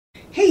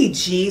Hey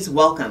G's,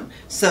 welcome.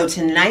 So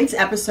tonight's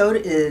episode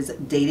is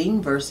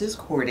dating versus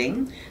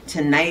courting.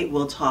 Tonight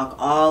we'll talk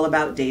all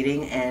about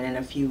dating, and in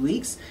a few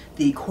weeks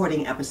the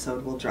courting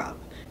episode will drop.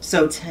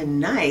 So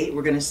tonight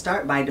we're going to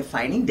start by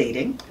defining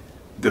dating,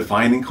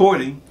 defining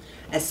courting,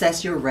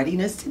 assess your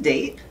readiness to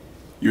date,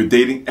 your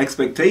dating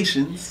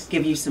expectations,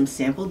 give you some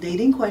sample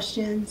dating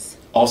questions,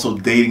 also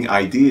dating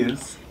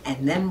ideas,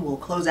 and then we'll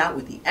close out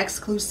with the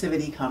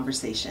exclusivity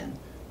conversation.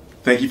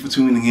 Thank you for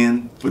tuning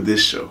in for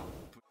this show.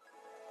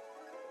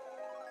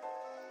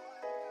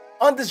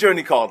 On this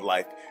journey called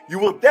life, you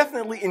will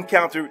definitely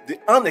encounter the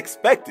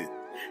unexpected.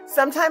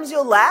 Sometimes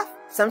you'll laugh,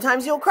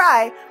 sometimes you'll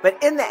cry, but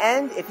in the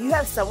end, if you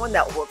have someone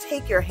that will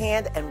take your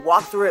hand and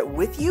walk through it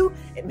with you,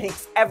 it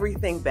makes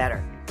everything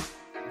better.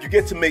 You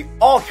get to make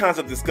all kinds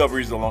of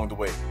discoveries along the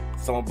way.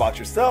 Some about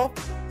yourself,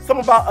 some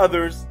about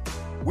others.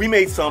 We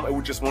made some and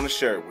we just want to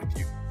share it with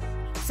you.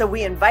 So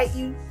we invite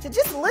you to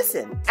just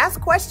listen,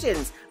 ask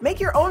questions, make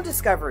your own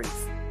discoveries.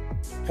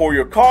 Pour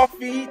your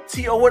coffee,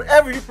 tea, or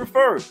whatever you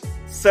prefer.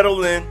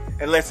 Settle in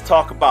and let's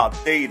talk about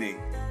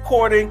dating,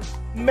 courting,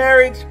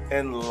 marriage,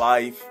 and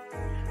life.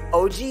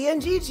 OG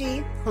and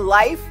GG,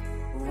 life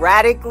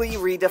radically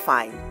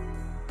redefined.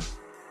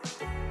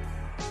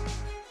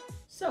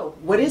 So,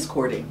 what is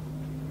courting?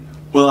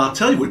 Well, I'll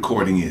tell you what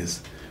courting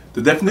is.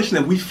 The definition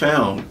that we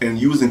found and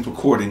using for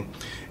courting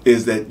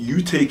is that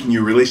you taking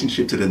your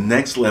relationship to the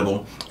next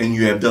level and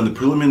you have done the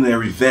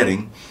preliminary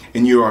vetting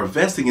and you are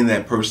investing in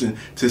that person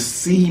to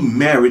see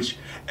marriage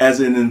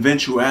as an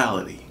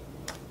eventuality.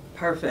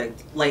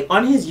 Perfect. Like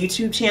on his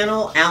YouTube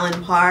channel,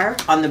 Alan Parr,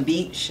 on the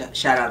beat,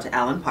 shout out to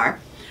Alan Parr,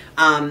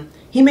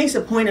 he makes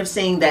a point of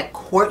saying that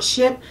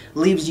courtship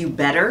leaves you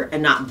better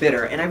and not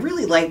bitter. And I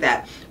really like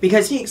that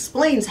because he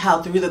explains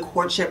how through the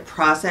courtship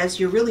process,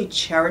 you're really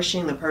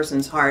cherishing the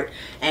person's heart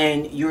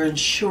and you're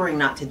ensuring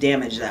not to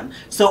damage them.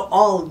 So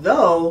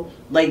although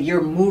like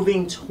you're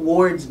moving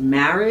towards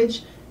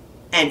marriage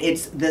and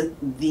it's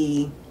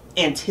the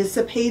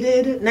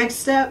anticipated next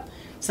step,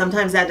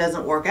 sometimes that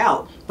doesn't work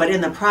out. But in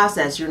the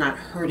process, you're not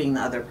hurting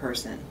the other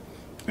person.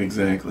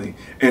 Exactly.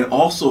 And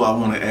also I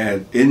want to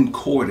add in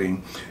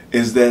courting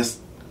is that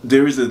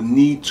there is a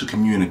need to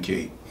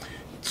communicate.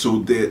 So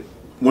that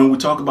when we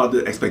talk about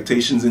the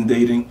expectations in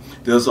dating,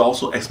 there's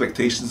also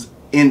expectations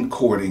in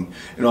courting.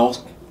 And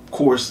of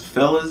course,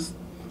 fellas,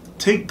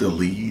 take the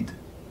lead.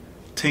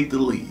 Take the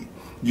lead.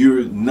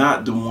 You're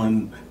not the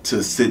one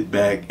to sit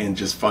back and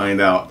just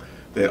find out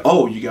that,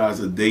 oh, you guys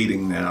are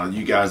dating now,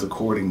 you guys are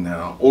courting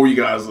now, or you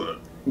guys are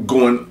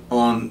going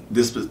on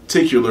this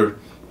particular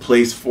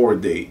place for a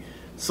date.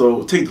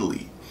 So take the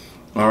lead.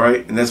 All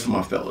right? And that's for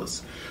my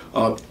fellas.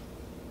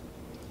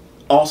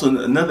 Also,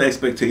 another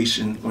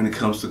expectation when it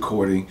comes to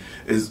courting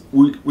is,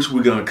 which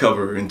we're going to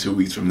cover in 2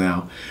 weeks from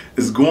now,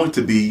 is going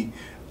to be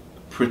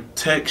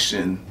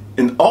protection.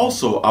 And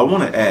also, I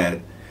want to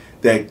add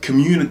that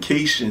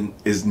communication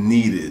is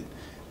needed.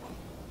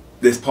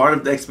 That's part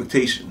of the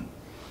expectation.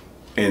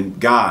 And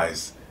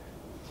guys,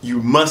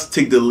 you must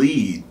take the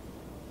lead.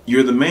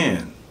 You're the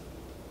man.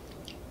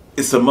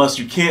 It's a must.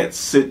 You can't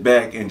sit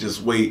back and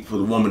just wait for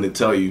the woman to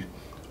tell you,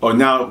 oh,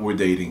 now we're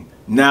dating.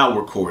 Now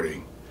we're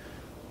courting.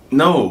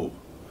 No.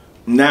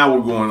 Now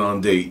we're going on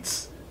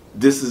dates.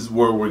 This is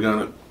where we're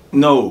going to...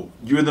 No,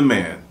 you're the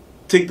man.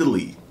 Take the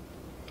lead.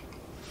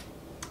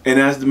 And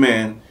as the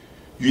man,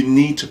 you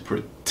need to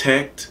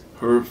protect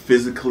her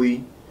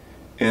physically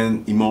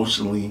and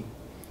emotionally.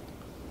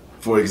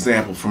 For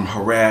example, from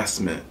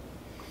harassment.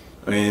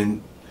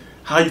 And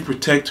how you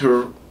protect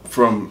her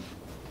from...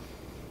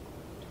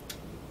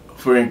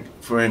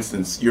 For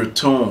instance, your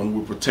tone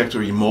will protect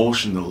her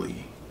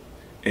emotionally.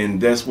 And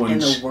that's when...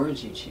 And the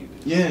words you choose.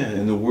 Yeah,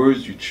 and the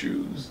words you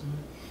choose.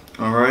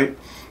 Mm-hmm. All right?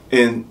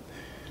 And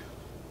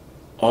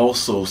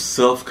also,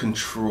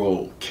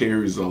 self-control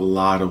carries a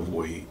lot of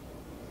weight.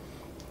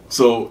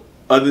 So,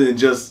 other than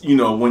just,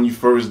 when you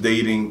first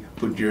dating,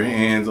 put your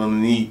hands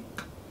on the knee,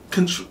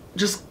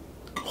 just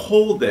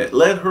hold that.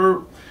 Let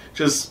her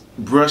just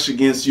brush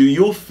against you.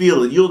 You'll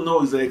feel it. You'll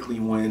know exactly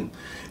when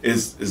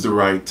is the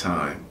right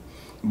time.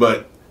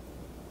 But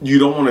you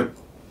don't want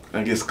to,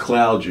 I guess,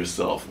 cloud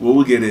yourself.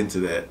 We'll get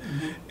into that.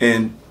 Mm-hmm.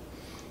 And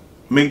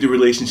make the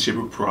relationship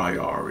a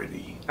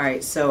priority. All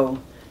right, so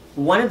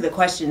one of the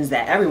questions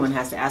that everyone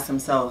has to ask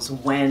themselves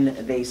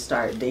when they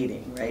start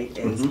dating, right,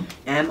 is,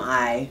 am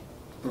I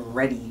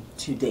ready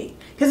to date?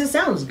 Because it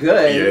sounds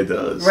good. Yeah, it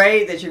does.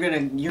 Right, that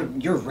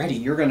you're ready.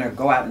 You're gonna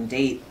go out and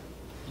date,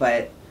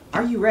 but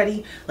are you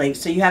ready? Like,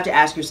 so you have to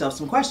ask yourself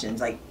some questions.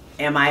 Like,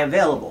 am I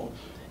available?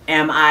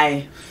 Am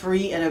I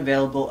free and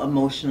available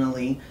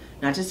emotionally?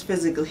 Not just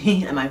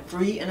physically. Am I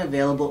free and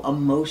available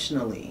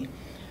emotionally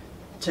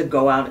to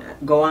go out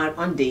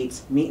on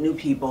dates, meet new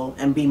people,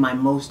 and be my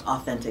most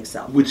authentic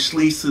self? Which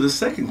leads to the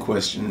second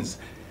question is,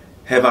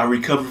 have I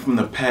recovered from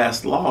the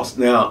past loss?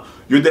 Now,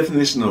 your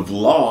definition of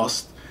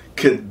lost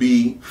could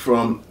be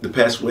from the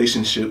past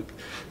relationship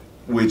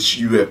which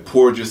you have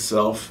poured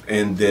yourself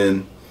and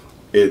then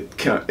it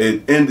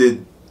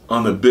ended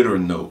on a bitter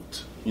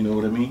note. You know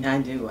what I mean?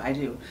 I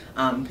do.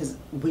 Because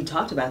we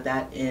talked about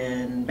that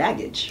in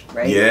baggage,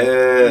 right?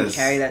 Yes. You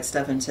carry that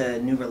stuff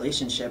into new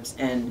relationships,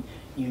 and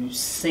you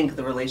sink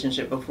the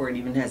relationship before it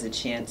even has a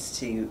chance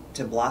to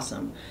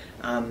blossom.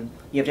 You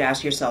have to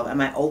ask yourself,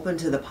 am I open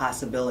to the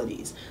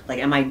possibilities? Like,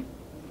 am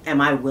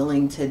I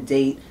willing to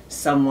date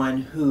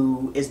someone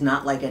who is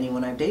not like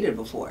anyone I've dated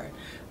before?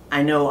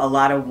 I know a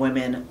lot of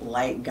women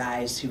like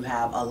guys who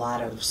have a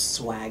lot of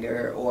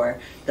swagger, or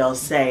they'll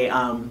say,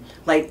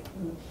 like,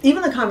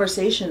 even the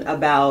conversation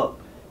about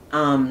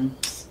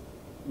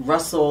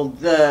Russell,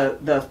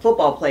 the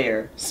football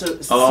player,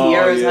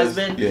 Sierra's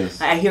husband. Yes.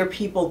 I hear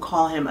people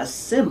call him a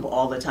simp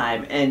all the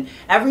time. And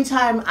every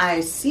time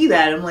I see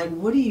that, I'm like,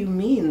 what do you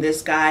mean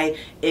this guy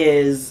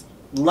is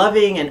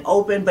loving and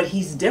open, but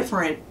he's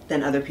different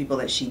than other people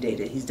that she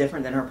dated. He's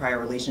different than her prior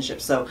relationship.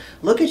 So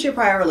look at your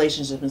prior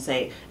relationship and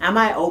say, am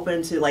I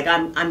open to, like,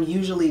 I'm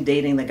usually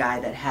dating the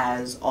guy that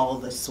has all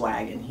the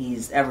swag and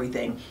he's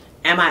everything.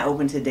 Am I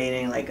open to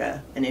dating like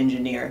an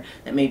engineer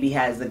that maybe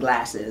has the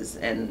glasses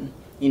and,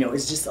 you know,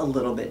 it's just a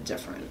little bit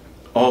different?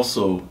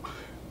 Also,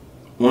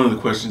 one of the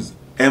questions,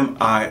 am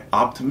I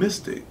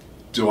optimistic?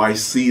 Do I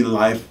see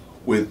life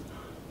with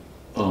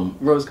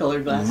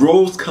rose-colored glasses?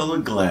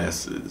 Rose-colored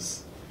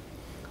glasses.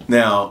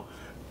 Now,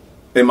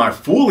 am I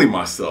fooling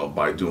myself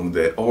by doing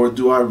that, or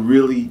do I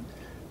really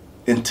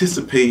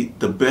anticipate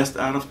the best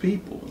out of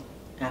people?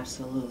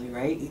 Absolutely,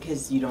 right?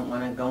 Because you don't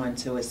want to go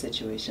into a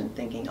situation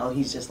thinking, oh,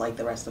 he's just like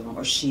the rest of them,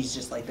 or she's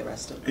just like the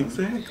rest of them.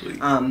 Exactly.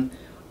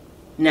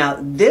 Now,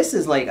 this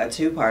is like a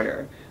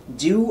two-parter.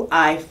 Do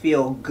I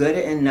feel good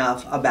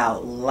enough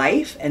about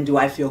life, and do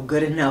I feel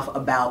good enough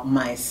about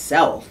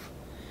myself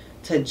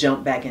to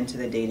jump back into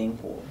the dating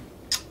pool?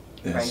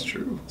 That's right?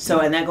 true.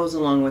 So, and that goes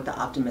along with the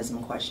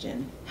optimism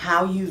question.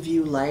 How you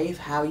view life,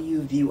 how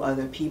you view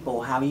other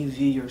people, how you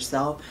view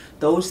yourself,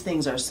 those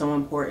things are so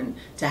important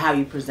to how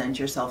you present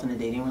yourself in a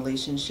dating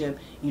relationship.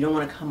 You don't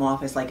want to come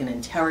off as like an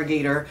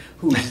interrogator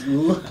who's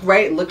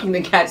right, looking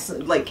to catch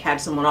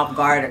someone off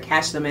guard or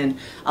catch them in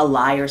a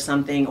lie or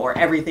something, or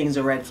everything's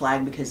a red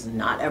flag, because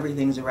not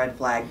everything's a red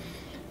flag.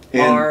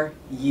 And are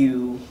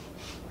you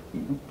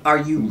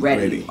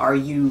ready?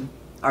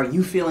 Are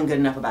you feeling good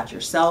enough about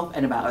yourself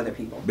and about other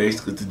people?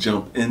 Basically, to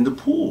jump in the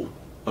pool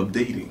of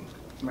dating.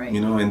 Right. You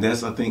know, and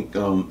that's, I think,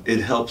 it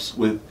helps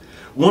with,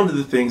 one of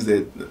the things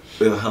that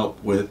it'll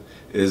help with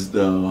is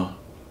the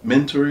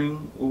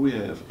mentoring. What we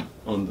have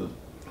on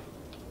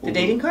the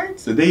dating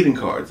cards? The dating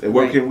cards. And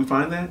where right. can we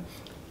find that?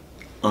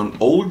 On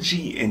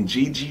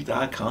ogandgg.com.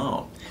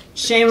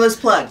 Shameless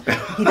plug.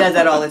 He does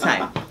that all the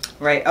time.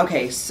 Right.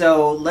 Okay,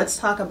 so let's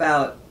talk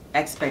about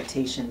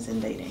expectations in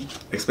dating.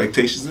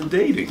 Expectations in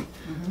dating.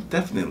 Mm-hmm.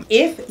 Definitely.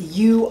 If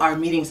you are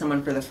meeting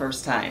someone for the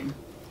first time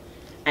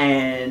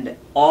and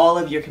all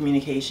of your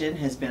communication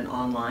has been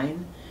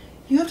online,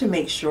 you have to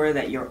make sure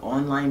that your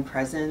online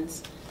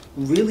presence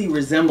really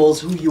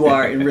resembles who you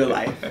are in real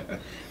life.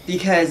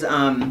 Because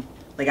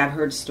like, I've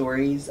heard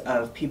stories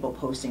of people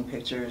posting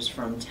pictures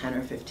from 10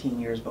 or 15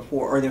 years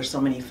before, or there's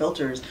so many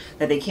filters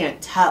that they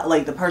can't tell,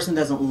 like, the person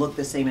doesn't look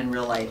the same in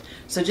real life.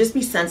 So just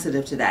be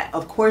sensitive to that.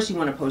 Of course you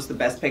want to post the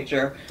best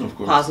picture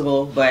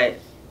possible, but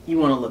you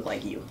want to look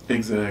like you.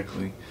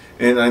 Exactly.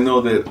 And I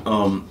know that,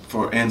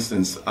 for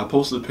instance, I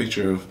posted a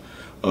picture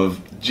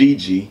of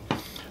Gigi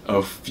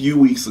a few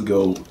weeks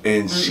ago,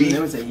 and it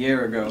was a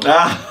year ago.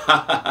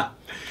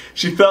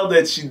 She felt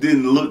that she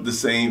didn't look the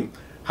same.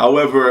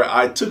 However,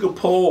 I took a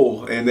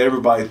poll, and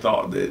everybody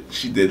thought that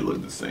she did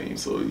look the same.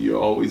 So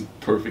you're always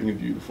perfect and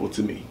beautiful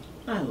to me.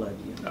 I love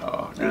you.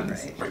 Oh,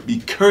 goodness. Right. Be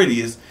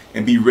courteous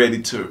and be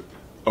ready to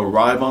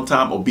arrive on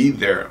time or be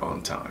there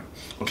on time.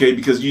 Okay?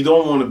 Because you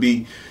don't want to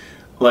be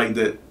like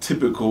the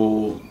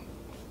typical,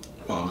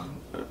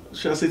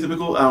 should I say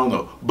typical? I don't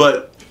know.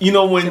 But, you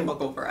know, when...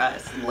 Typical for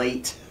us.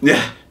 Late.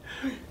 Yeah.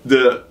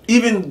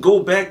 Even go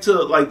back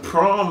to, like,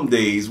 prom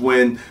days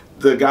when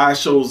the guy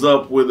shows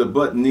up with a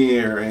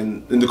boutonniere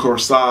and the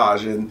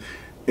corsage, and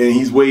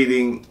he's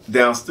waiting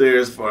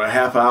downstairs for a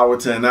half hour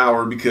to an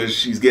hour because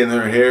she's getting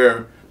her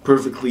hair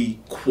perfectly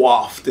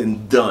coiffed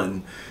and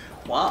done.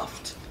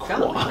 Coiffed?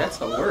 That's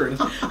the word.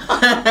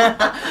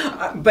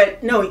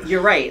 But no,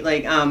 you're right.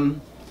 Like,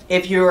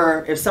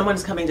 if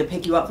someone's coming to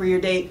pick you up for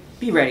your date,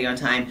 be ready on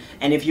time.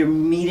 And if you're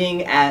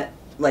meeting at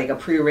like a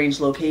prearranged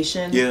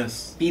location,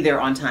 yes, be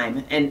there on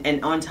time.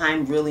 And on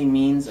time really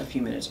means a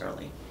few minutes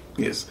early.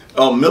 Yes.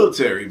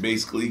 Military,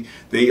 basically,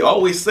 they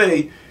always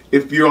say,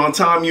 if you're on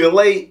time, you're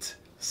late.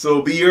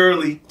 So be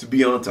early to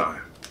be on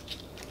time.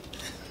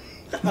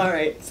 All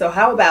right. So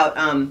how about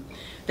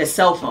the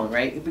cell phone,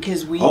 right?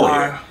 Because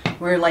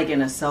we're like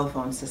in a cell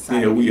phone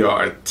society. Yeah, we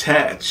are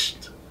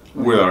attached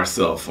with our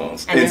cell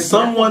phones. And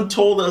someone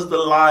told us the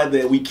lie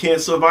that we can't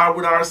survive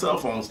with our cell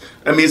phones.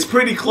 I mean, it's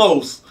pretty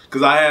close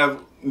because I have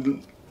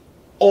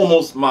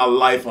almost my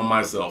life on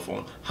my cell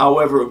phone.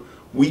 However,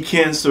 we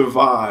can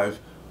survive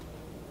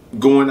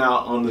going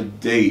out on a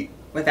date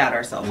without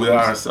our cell phone.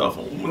 Without our cell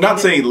phone. Not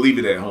saying leave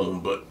it at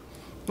home, but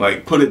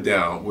like put it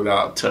down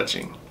without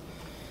touching.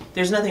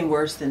 There's nothing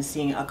worse than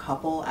seeing a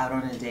couple out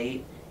on a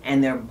date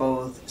and they're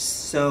both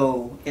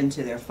so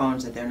into their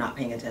phones that they're not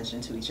paying attention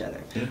to each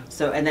other. Yeah.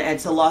 So, and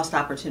it's a lost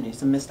opportunity.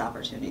 It's a missed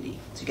opportunity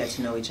to get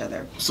to know each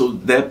other. So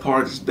that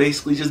part is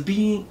basically just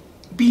be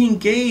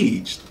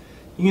engaged.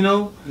 You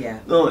know. Yeah.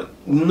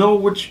 Know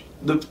what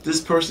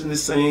this person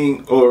is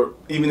saying, or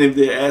even if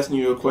they're asking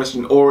you a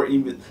question, or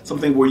even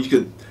something where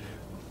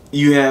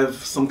you have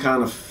some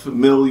kind of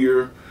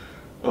familiar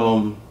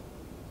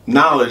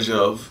knowledge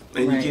of,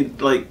 and right. you can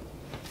like.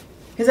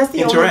 Because that's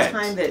the interact.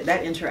 only time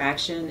that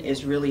interaction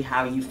is really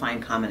how you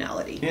find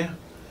commonality. Yeah.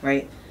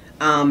 Right?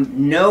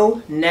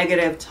 No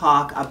negative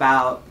talk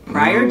about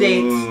prior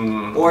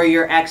dates or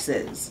your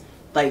exes.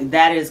 Like,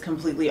 that is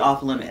completely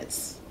off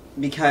limits.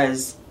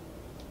 Because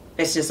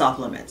it's just off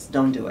limits.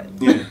 Don't do it.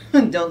 Yeah.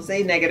 Don't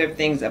say negative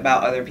things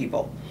about other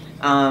people.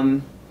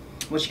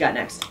 What you got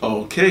next?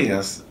 Okay,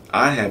 yes.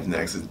 I have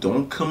next is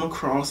don't come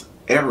across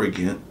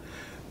arrogant,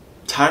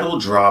 title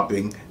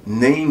dropping,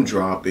 name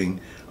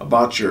dropping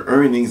about your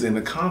earnings and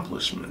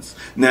accomplishments.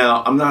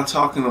 Now, I'm not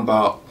talking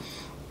about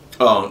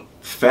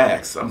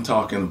facts. I'm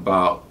talking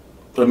about,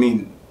 I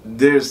mean,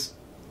 there's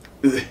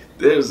like,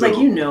 there's a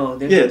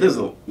difference.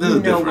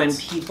 When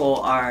difference.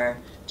 people are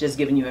just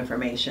giving you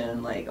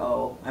information like,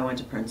 oh, I went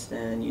to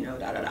Princeton,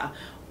 da da da.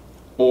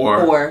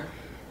 Or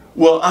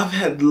well, I've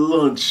had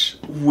lunch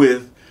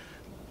with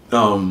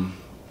Meghan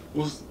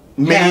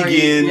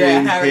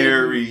and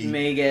Harry.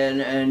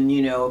 Meghan, and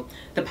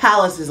the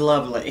palace is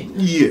lovely.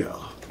 Yeah.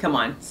 Come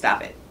on,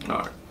 stop it.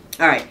 All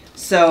right.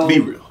 So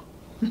be real,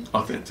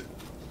 authentic.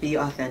 Be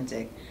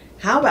authentic.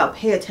 How about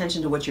pay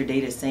attention to what your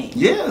date is saying?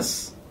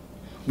 Yes,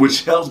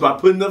 which helps by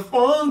putting the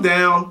phone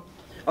down.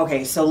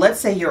 Okay, so let's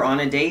say you're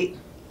on a date,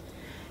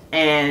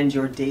 and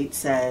your date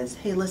says,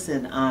 "Hey,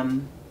 listen,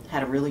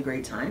 had a really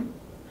great time.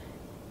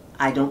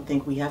 I don't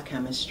think we have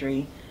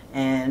chemistry,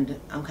 and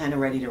I'm kind of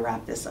ready to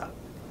wrap this up."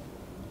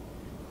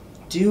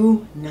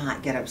 Do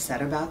not get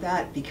upset about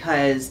that,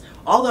 because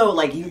although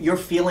like your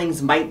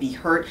feelings might be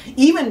hurt,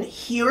 even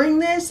hearing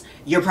this,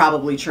 you're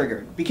probably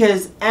triggered,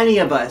 because any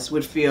of us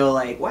would feel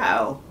like,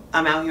 wow,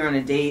 I'm out here on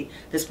a date.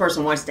 This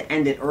person wants to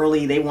end it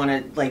early. They want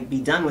to like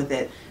be done with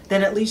it.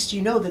 Then at least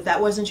you know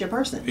that wasn't your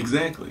person.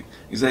 Exactly.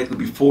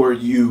 Before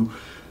you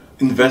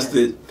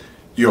invested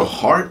your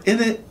heart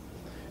in it,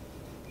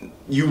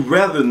 you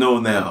rather know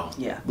now.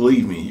 Yeah.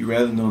 Believe me, you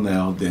rather know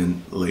now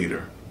than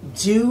later.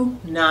 Do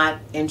not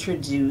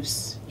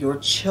introduce your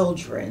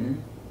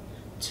children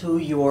to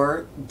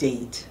your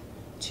date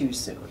too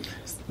soon.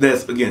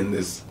 That's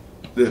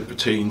that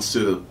pertains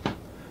to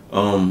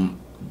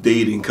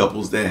dating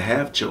couples that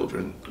have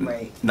children,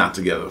 right? Not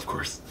together, of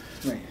course.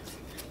 Right.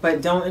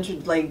 But don't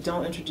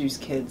introduce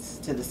kids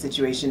to the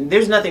situation.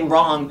 There's nothing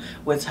wrong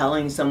with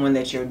telling someone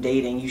that you're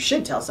dating. You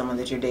should tell someone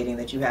that you're dating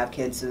that you have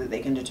kids, so that they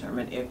can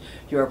determine if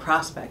you're a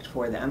prospect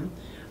for them.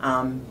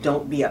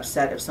 Don't be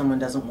upset if someone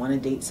doesn't want to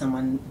date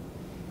someone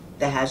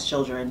that has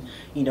children.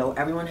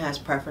 Everyone has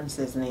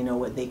preferences, and they know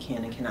what they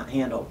can and cannot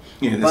handle.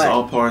 Yeah, that's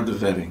all part of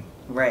the vetting.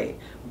 Right.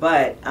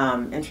 But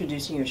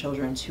introducing your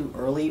children too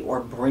early or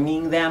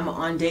bringing them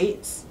on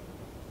dates,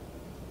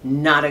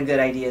 not a good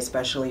idea,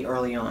 especially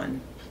early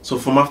on. So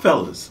for my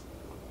fellas,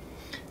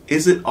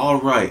 is it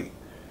all right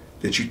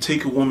that you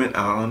take a woman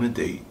out on a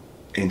date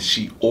and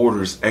she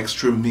orders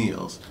extra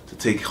meals to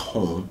take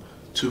home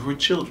to her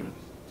children?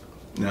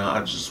 Now,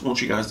 I just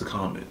want you guys to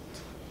comment.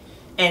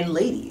 And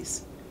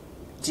ladies,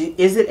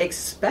 is it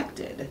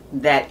expected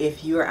that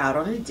if you're out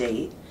on a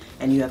date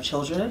and you have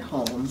children at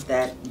home,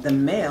 that the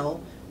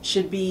male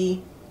should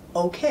be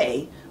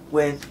okay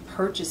with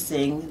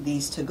purchasing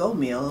these to-go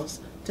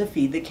meals to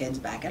feed the kids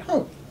back at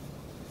home?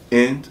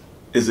 And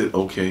is it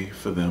okay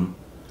for them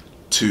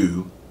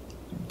to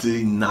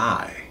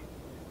deny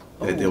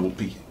that they will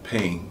be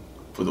paying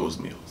for those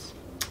meals?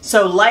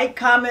 So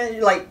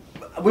comment,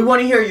 we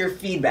want to hear your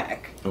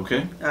feedback.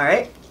 Okay. All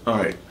right? All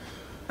right.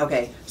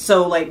 Okay.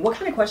 So, what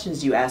kind of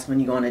questions do you ask when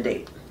you go on a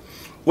date?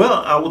 Well,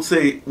 I would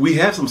say we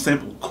have some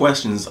sample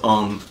questions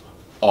on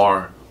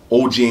our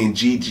OJ and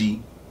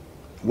Gigi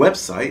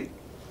website.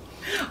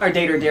 Our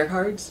Date or Dare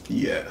cards?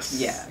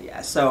 Yes.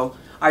 Yeah. So,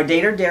 our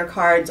Date or Dare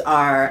cards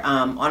are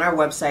on our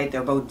website.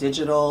 They're both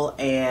digital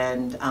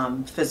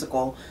and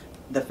physical.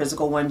 The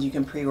physical ones you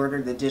can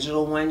pre-order. The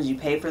digital ones, you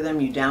pay for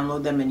them, you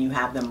download them, and you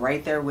have them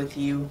right there with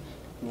you,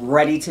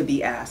 ready to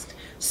be asked.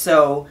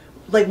 So,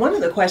 one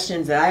of the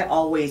questions that I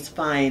always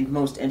find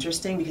most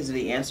interesting because of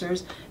the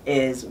answers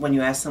is when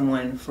you ask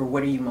someone for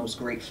what are you most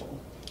grateful?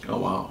 Oh,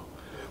 wow.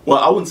 Well,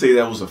 I wouldn't say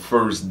that was a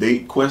first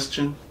date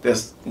question.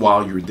 That's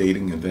while you're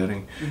dating and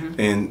vetting. Mm-hmm.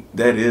 And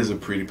that is a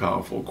pretty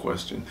powerful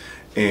question.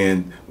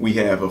 And we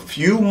have a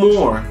few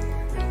more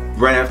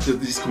right after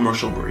these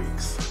commercial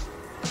breaks.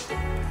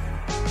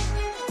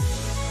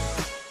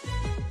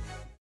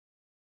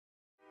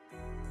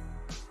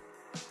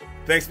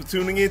 Thanks for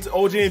tuning in to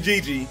OJ and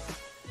Gigi.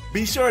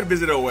 Be sure to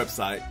visit our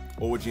website,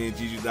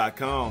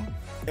 ojandgigi.com,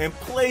 and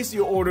place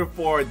your order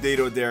for our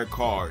Date or Dare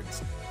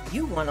cards.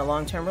 You want a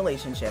long-term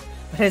relationship,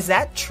 but is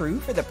that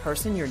true for the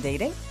person you're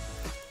dating?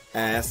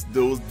 Ask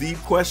those deep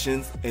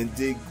questions and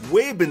dig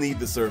way beneath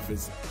the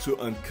surface to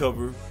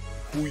uncover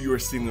who you're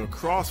sitting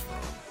across from.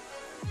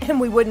 And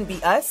we wouldn't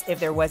be us if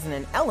there wasn't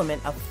an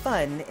element of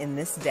fun in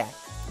this deck.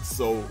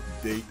 So,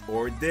 date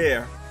or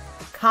dare.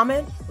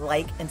 Comment,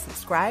 like, and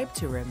subscribe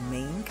to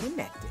remain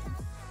connected.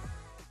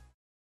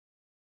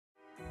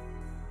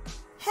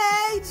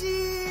 Hey,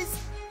 G's!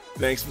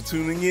 Thanks for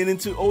tuning in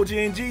into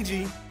OJ and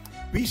Gigi.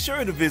 Be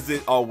sure to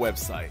visit our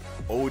website,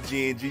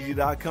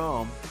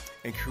 ojandgigi.com,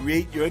 and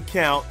create your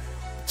account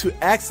to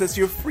access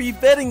your free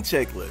vetting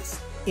checklist.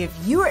 If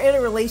you are in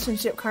a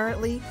relationship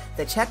currently,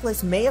 the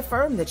checklist may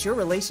affirm that your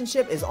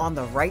relationship is on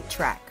the right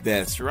track.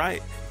 That's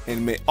right.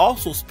 And may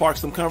also spark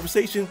some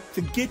conversation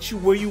to get you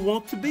where you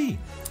want to be.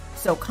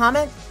 So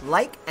comment,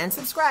 like, and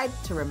subscribe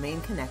to remain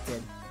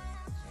connected.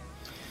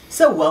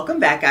 So welcome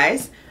back,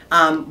 guys.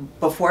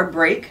 Before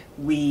break,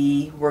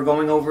 we were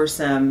going over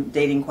some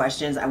dating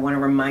questions. I want to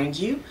remind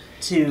you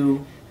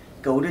to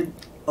go to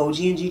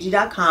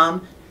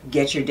ojandgigi.com,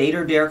 get your date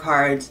or dare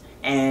cards,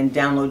 and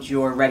download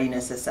your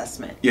readiness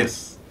assessment.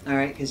 Yes. All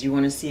right, because you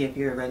want to see if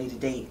you're ready to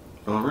date.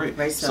 All right.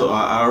 Right. So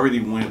I already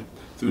went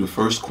through the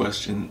first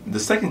question. The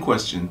second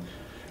question,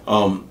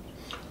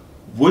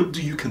 what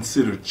do you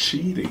consider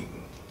cheating?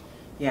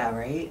 Yeah,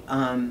 right.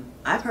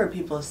 I've heard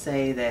people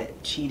say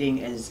that cheating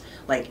is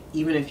like,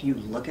 even if you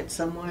look at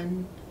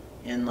someone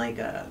in like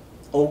a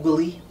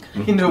ogly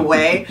kind of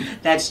way,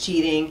 that's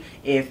cheating.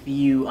 If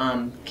you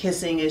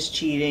kissing is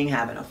cheating,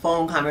 having a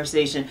phone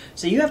conversation.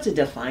 So you have to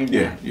define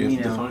that. Yeah, you have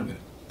to define that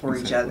for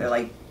each other,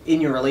 like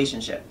in your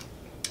relationship.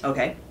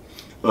 Okay.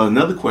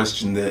 Another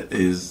question that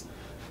is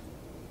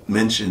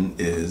mentioned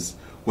is,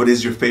 what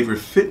is your favorite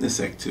fitness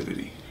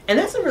activity? And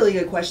that's a really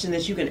good question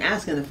that you can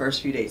ask in the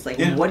first few dates. Like,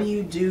 what do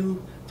you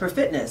do for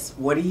fitness?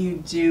 What do you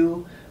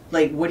do?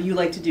 Like, what do you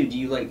like to do? Do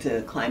you like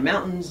to climb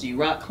mountains? Do you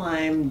rock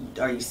climb?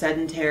 Are you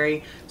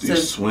sedentary? Do you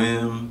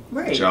swim,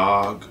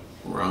 jog,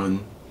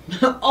 run?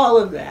 All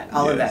of that.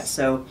 All of that.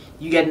 So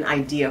you get an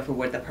idea for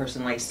what the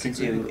person likes to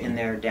do in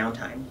their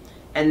downtime.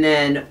 And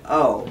then,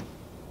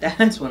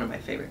 that's one of my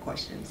favorite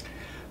questions.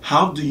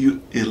 How do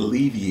you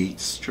alleviate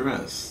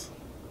stress?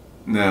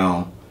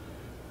 Now,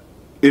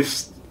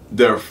 if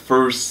their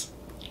first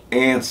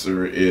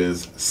answer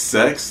is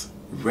sex,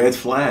 red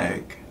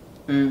flag.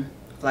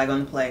 Flag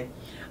on the play.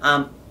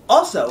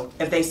 Also,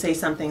 if they say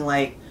something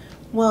like,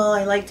 well,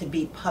 I like to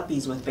beat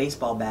puppies with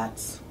baseball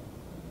bats.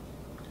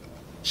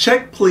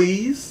 Check,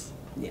 please.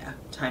 Yeah,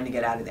 time to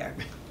get out of there.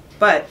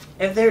 But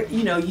if they're,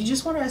 you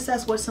just want to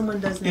assess what someone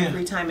does in their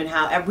free time and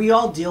how. We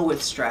all deal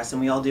with stress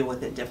and we all deal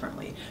with it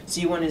differently. So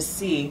you want to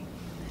see,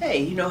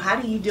 hey, how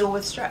do you deal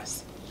with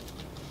stress?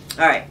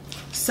 All right.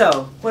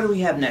 So what do we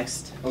have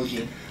next,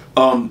 OG?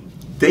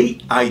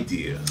 Date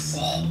ideas.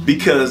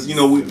 Because,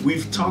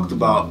 we've talked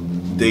about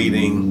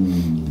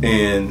dating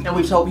and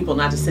we've told people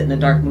not to sit in a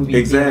dark movie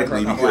theater for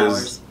a couple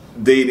hours.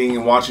 Dating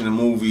and watching a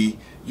movie,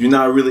 you're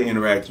not really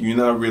interacting. You're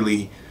not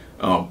really,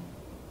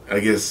 I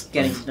guess,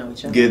 getting to know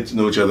each other. Get to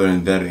know each other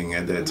and vetting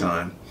at that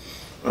time.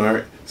 All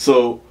right.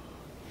 So,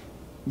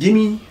 give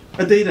me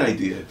a date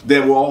idea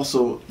that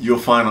you'll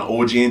find on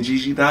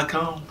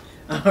ojandgigi.com.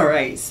 All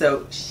right.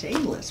 So,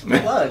 shameless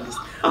plugs.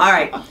 All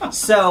right.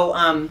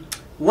 So,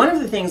 one of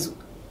the things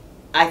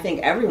I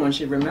think everyone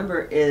should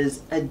remember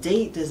is a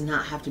date does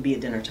not have to be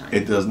at dinner time.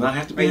 It does not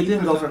have to be at dinner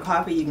time. You can go for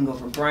coffee, you can go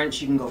for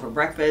brunch, you can go for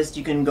breakfast,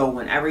 you can go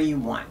whenever you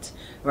want,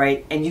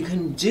 right? And you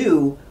can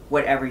do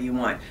whatever you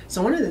want.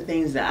 So one of the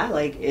things that I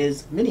like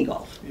is mini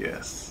golf.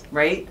 Yes.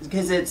 Right?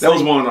 Because that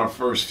was one of our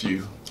first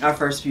few. Our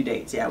first few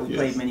dates, yeah. We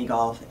played mini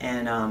golf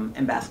and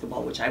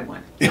basketball, which I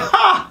won.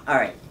 All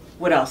right.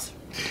 What else?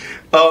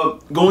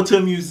 Going to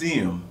a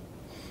museum.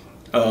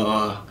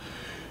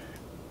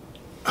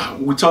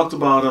 We talked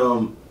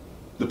about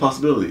the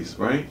possibilities,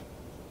 right?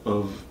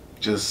 Of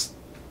just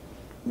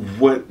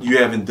what you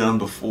haven't done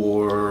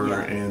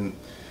before and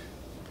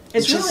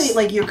it's really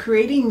like you're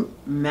creating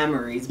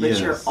memories, but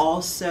you're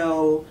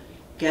also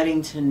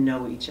getting to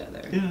know each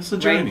other. Yeah, it's a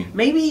journey. Right?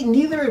 Maybe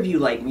neither of you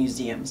like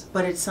museums,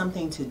 but it's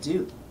something to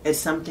do. It's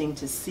something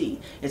to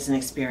see. It's an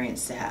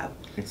experience to have.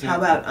 Exactly. How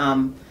about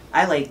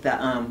I like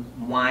the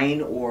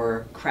wine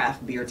or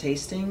craft beer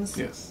tastings.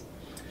 Yes.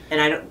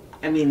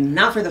 And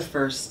not for the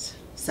first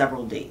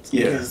several dates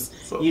because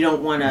you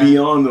don't want to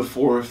beyond the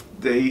fourth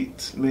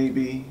date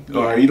maybe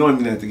or you don't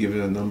even have to give it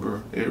a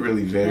number. It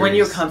really varies when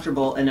you're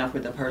comfortable enough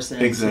with the person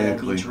to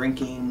be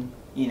drinking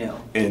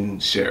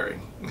and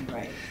sharing.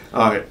 Right.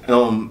 All right.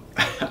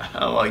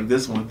 I like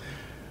this one.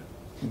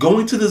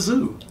 Going to the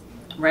zoo.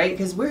 Right,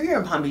 because we're here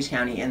in Palm Beach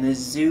County, and the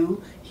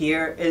zoo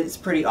here is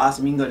pretty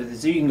awesome. You can go to the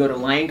zoo, you can go to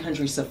Lion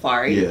Country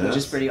Safari, which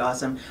is pretty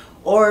awesome.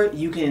 Or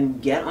you can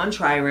get on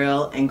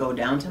Tri-Rail and go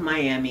down to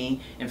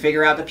Miami and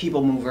figure out the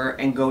People Mover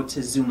and go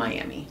to Zoo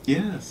Miami.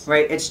 Yes.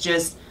 Right? It's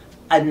just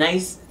a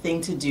nice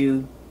thing to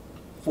do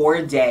for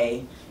a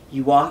day.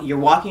 You're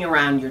walking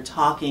around, you're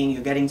talking,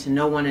 you're getting to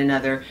know one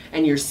another,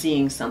 and you're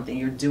seeing something,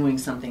 you're doing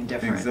something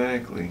different.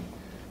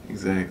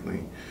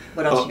 Exactly.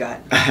 What else you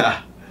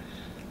got?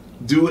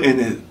 Do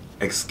an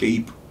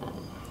escape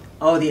room.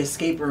 Oh, the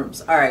escape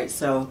rooms. All right,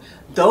 so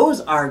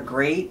those are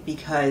great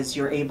because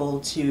you're able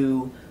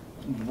to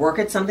work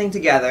at something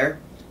together.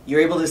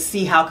 you're able to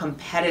see how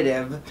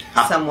competitive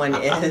someone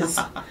is.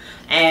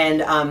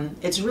 And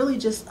it's really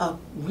just a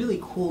really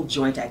cool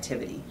joint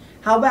activity.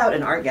 How about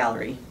an art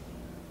gallery?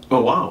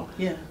 Oh, wow.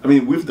 Yeah. I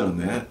mean, we've done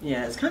that.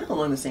 Yeah, it's kind of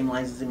along the same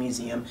lines as a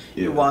museum.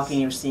 Yes. You're walking,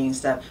 you're seeing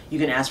stuff. You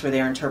can ask for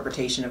their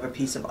interpretation of a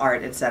piece of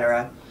art,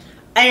 etc.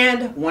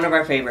 And one of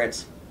our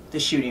favorites, the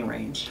shooting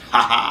range.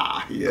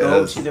 Haha, yes.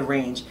 Go to the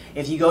range.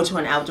 If you go to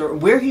an outdoor...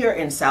 We're here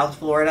in South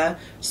Florida,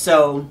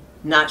 so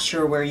not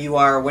sure where you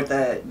are, what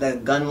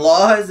the gun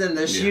laws and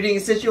the shooting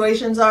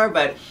situations are,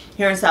 but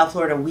here in South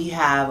Florida, we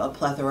have a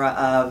plethora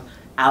of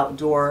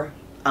outdoor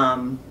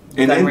gun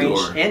range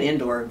and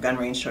indoor gun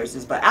range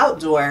choices. But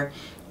outdoor...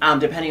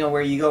 depending on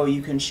where you go,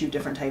 you can shoot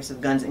different types of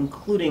guns,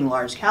 including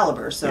large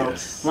caliber. So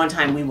one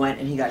time we went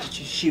and he got to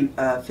shoot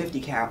a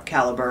 50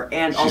 caliber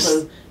and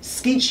also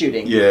skeet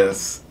shooting.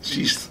 Yes,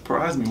 she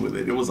surprised me with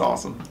it. It was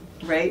awesome.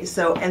 Right?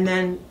 So, and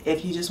then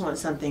if you just want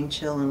something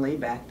chill and laid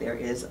back, there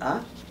is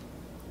a...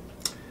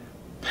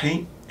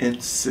 Paint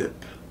and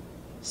sip.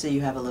 So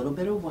you have a little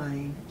bit of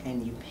wine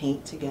and you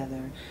paint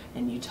together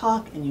and you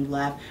talk and you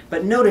laugh.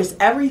 But notice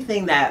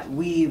everything that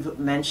we've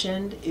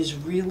mentioned is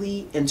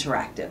really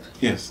interactive.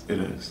 Yes, it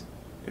is.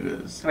 It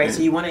is. Right,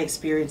 so you want to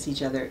experience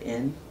each other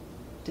in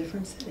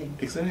different settings.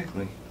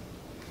 Exactly.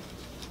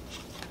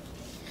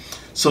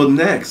 So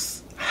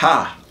next,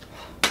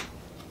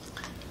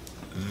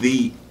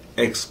 the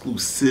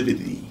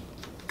exclusivity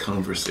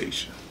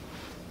conversation.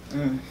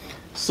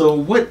 So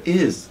what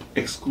is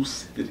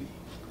exclusivity?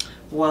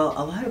 Well,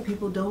 a lot of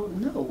people don't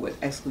know what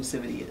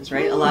exclusivity is,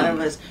 right? A lot of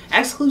us,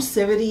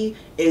 exclusivity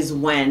is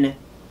when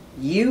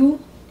you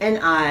and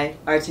I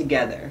are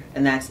together,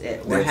 and that's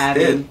it. We're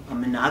having a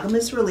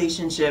monogamous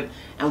relationship,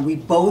 and we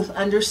both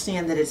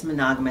understand that it's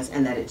monogamous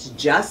and that it's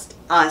just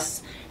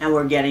us, and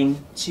we're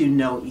getting to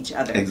know each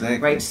other. Exactly.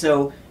 Right?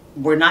 So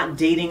we're not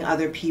dating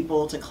other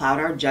people to cloud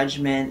our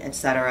judgment,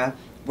 etc.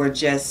 We're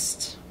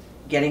just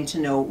getting to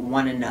know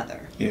one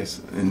another.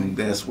 Yes, and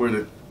that's where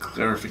the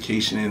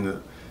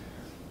clarification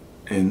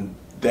and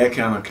that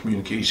kind of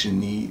communication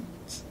needs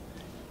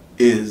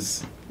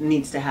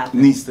to happen.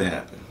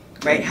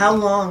 Right? How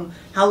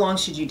long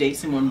should you date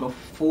someone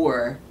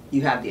before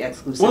you have the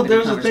exclusivity? Well,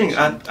 there's the thing.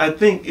 I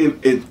think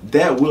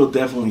that will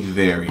definitely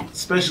vary,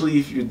 especially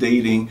if you're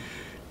dating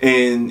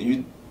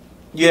and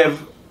you're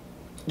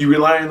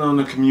relying on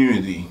the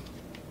community.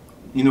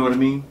 You know what I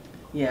mean?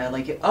 Yeah.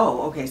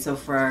 Okay. So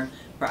for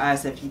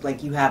us, if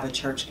you have a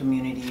church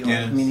community or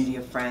a community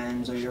of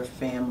friends or your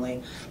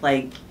family,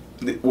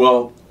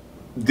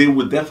 they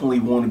would definitely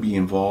want to be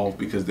involved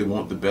because they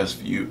want the best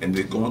for you and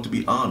they're going to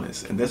be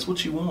honest, and that's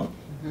what you want.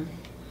 Mm-hmm.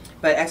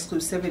 But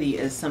exclusivity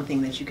is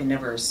something that you can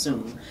never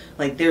assume.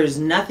 There's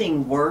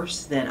nothing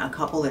worse than a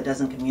couple that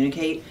doesn't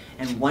communicate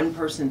and one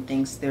person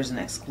thinks there's an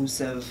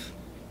exclusive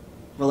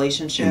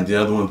relationship and the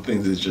other one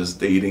thinks it's just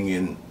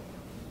dating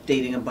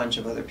a bunch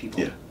of other people.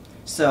 Yeah.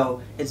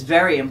 So it's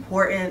very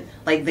important.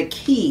 The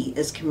key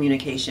is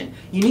communication.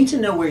 You need to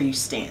know where you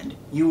stand.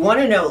 You want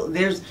to know,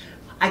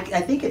 I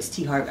think it's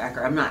T. Harv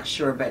Eker, I'm not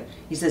sure, but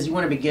he says you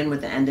want to begin with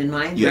the end in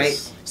mind,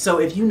 right? So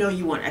if you know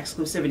you want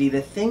exclusivity,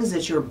 the things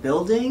that you're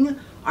building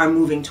are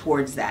moving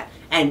towards that.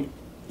 And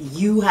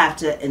you have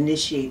to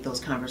initiate those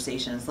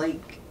conversations.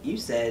 Like you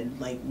said,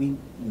 we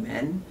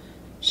men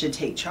should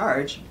take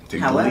charge.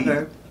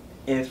 However,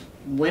 if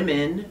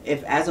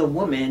as a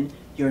woman,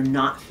 you're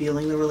not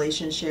feeling the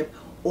relationship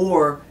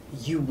or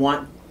you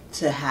want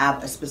to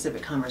have a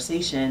specific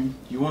conversation,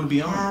 you want to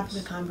be honest. Have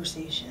the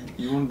conversation.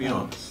 You want to be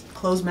honest.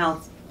 Closed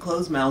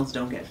mouths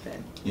don't get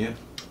fed. Yeah.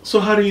 So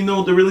how do you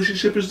know the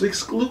relationship is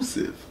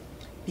exclusive?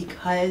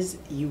 Because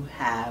you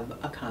have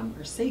a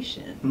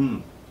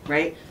conversation.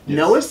 Right? Yes.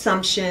 No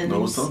assumptions.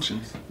 No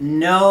assumptions.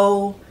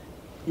 No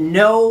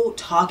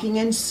talking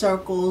in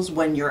circles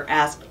when you're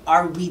asked,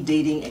 are we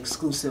dating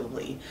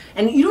exclusively?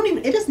 And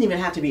it doesn't even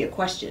have to be a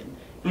question.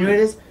 You know what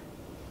it is?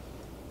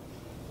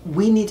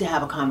 We need to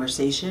have a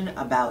conversation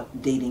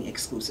about dating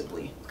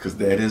exclusively. Because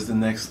that is the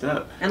next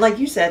step. And like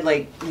you said,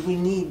 we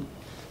need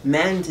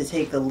men to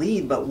take the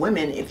lead, but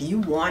women, if you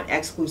want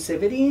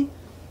exclusivity,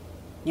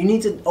 you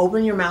need to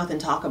open your mouth and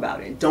talk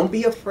about it. Don't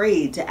be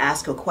afraid to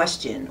ask a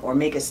question or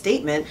make a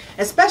statement,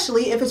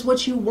 especially if it's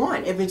what you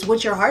want, if it's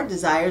what your heart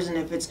desires, and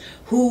if it's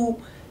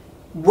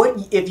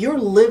if you're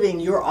living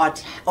your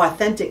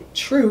authentic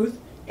truth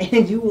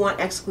and you want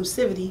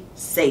exclusivity,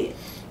 say it.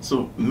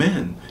 So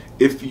men,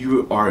 if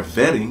you are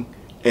vetting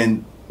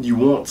and you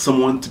want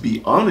someone to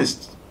be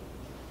honest,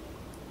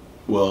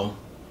 well,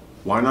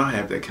 why not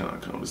have that kind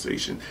of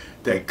conversation,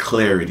 that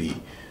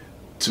clarity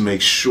to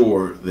make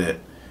sure that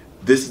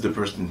this is the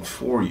person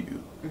for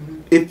you.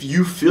 Mm-hmm. If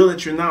you feel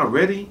that you're not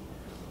ready,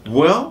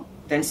 well,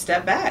 then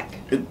step back.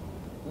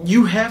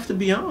 You have to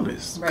be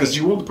honest because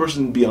you want the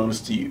person to be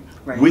honest to you,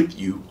 with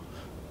you,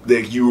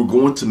 that you are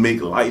going to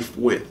make life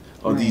with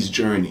on these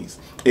journeys.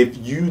 If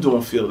you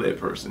don't feel that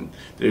person,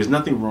 there's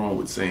nothing wrong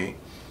with saying,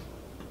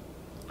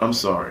 I'm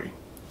sorry.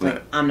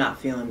 I'm not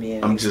feeling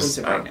being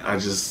exclusive right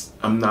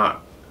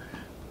now.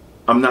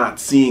 I'm not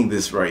seeing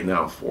this right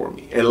now for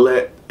me. And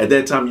let At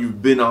that time,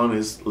 you've been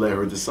honest, let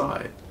her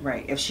decide.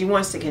 Right. If she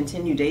wants to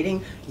continue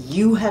dating,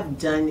 you have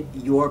done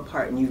your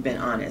part and you've been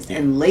honest.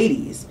 And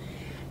ladies,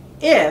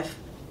 if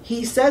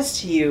he says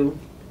to you,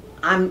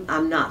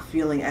 I'm not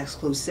feeling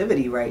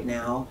exclusivity right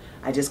now,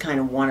 I just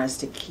kind of want us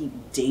to keep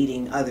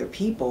dating other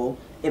people.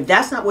 If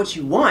that's not what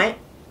you want,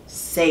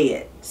 say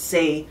it.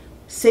 Say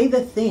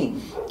the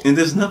thing. And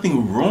there's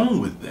nothing wrong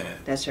with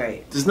that. That's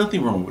right. There's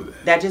nothing wrong with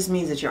that. That just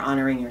means that you're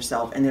honoring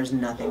yourself, and there's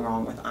nothing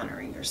wrong with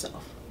honoring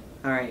yourself.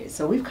 All right,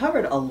 so we've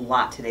covered a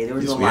lot today. There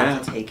was a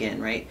lot to take in,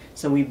 right?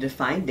 So we've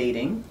defined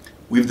dating.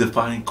 We've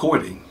defined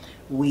courting.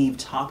 We've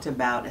talked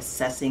about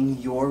assessing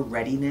your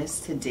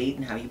readiness to date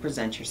and how you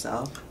present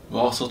yourself. We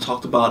also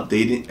talked about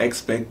dating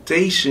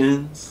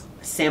expectations.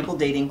 Sample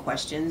dating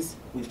questions.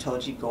 We've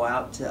told you go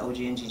out to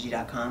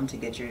ogandgg.com to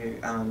get your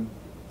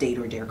date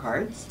or dare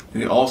cards.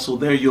 And also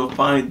there you'll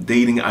find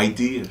dating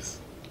ideas.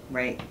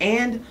 Right,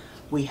 and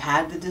we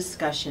had the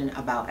discussion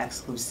about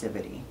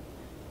exclusivity.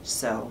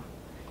 So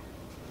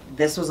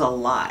this was a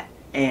lot,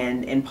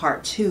 and in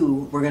part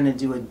 2 we're going to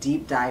do a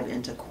deep dive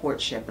into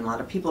courtship, and a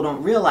lot of people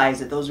don't realize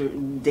that those are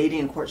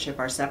dating and courtship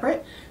are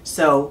separate.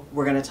 So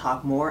we're going to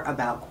talk more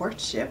about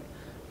courtship,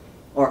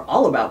 or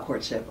all about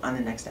courtship, on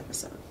the next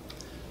episode.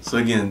 So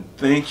again,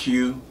 thank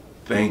you.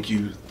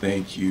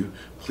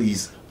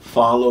 Please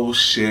follow,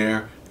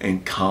 share,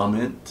 and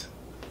comment.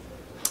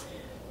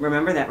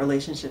 Remember that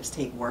relationships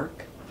take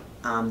work.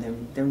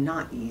 They're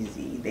not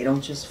easy. They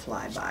don't just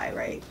fly by,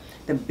 right?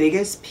 The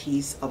biggest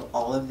piece of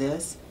all of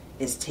this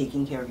is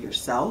taking care of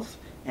yourself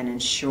and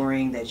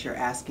ensuring that you're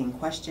asking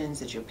questions,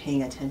 that you're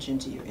paying attention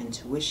to your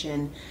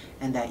intuition,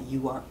 and that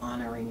you are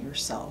honoring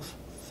yourself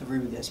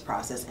through this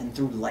process and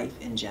through life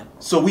in general.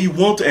 So we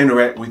want to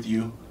interact with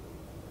you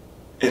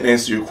and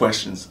answer your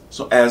questions.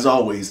 So as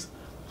always,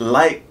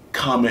 like,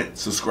 comment,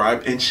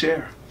 subscribe, and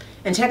share.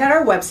 And check out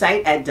our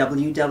website at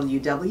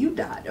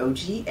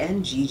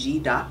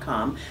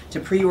www.ogandgg.com to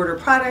pre-order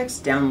products,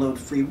 download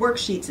free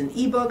worksheets and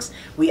ebooks.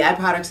 We add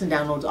products and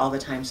downloads all the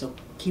time, so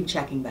keep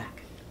checking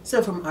back.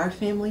 So from our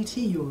family to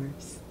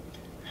yours,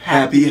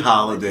 happy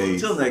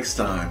holidays. Until next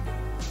time,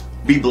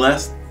 be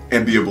blessed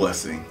and be a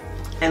blessing.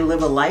 And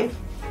live a life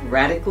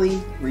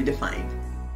radically redefined.